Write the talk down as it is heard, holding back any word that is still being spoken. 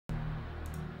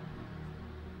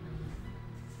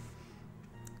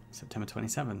September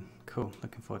 27. Cool,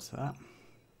 looking forward to that.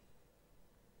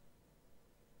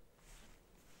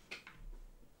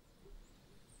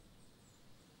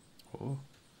 Oh,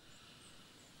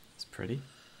 it's pretty.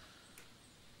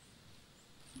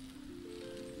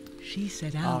 She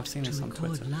set out I've seen to this on record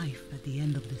Twitter. life at the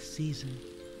end of this season.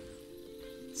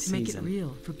 To make it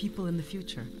real for people in the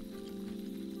future.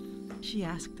 She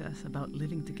asked us about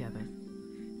living together.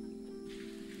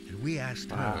 And we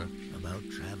asked her about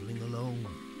traveling alone.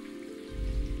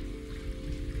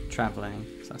 Traveling,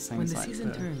 so that When seems the like season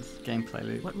the turns, gameplay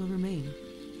loop. what will remain?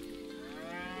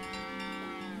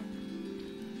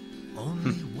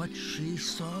 Only what she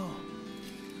saw,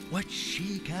 what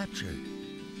she captured.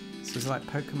 So it's like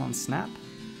Pokemon Snap,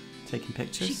 taking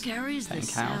pictures. She carries the petting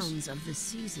cows. sounds of the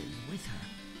season with her.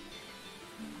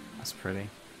 That's pretty.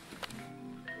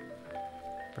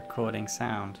 Recording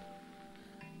sound.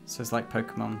 So it's like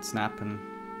Pokemon Snap and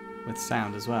with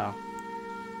sound as well.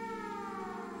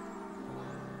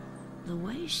 The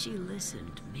way she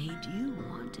listened made you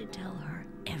want to tell her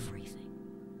everything.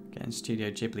 Getting Studio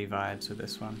Ghibli vibes with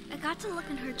this one. I got to look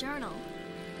in her journal.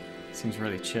 Seems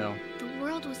really chill. The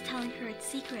world was telling her its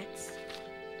secrets.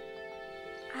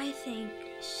 I think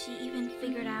she even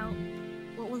figured out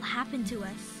what will happen to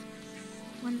us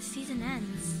when the season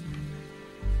ends.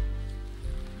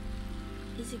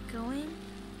 Is it going?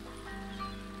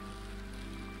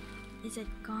 Is it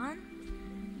gone?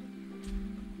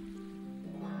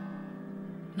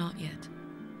 Not yet.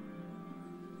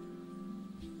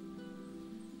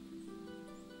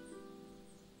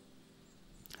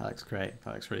 That looks great.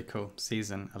 That looks really cool.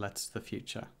 Season, A Letter to the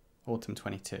Future. Autumn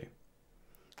 22.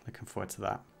 Looking forward to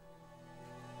that.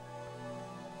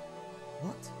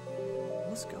 What?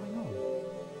 What's going on?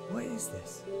 What is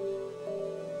this?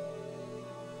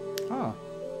 Oh,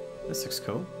 this looks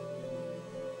cool.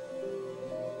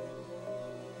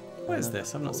 What is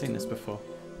this? I've not seen this before.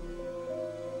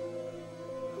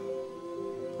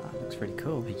 That looks really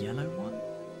cool. A yellow one?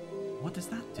 What does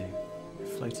that do?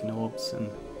 Floating orbs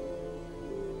and...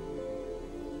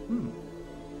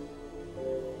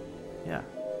 Yeah.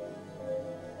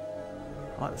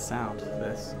 I like the sound of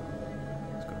this.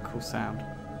 It's got a cool sound.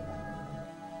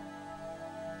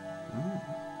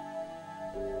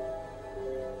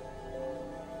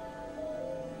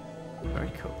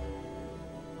 Very cool.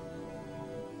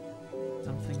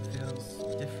 Something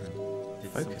feels different.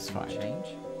 Did Focus something find. change?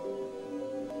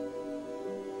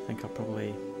 I think I'll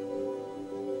probably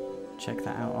check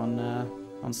that out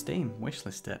on Steam.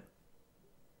 Wishlist it.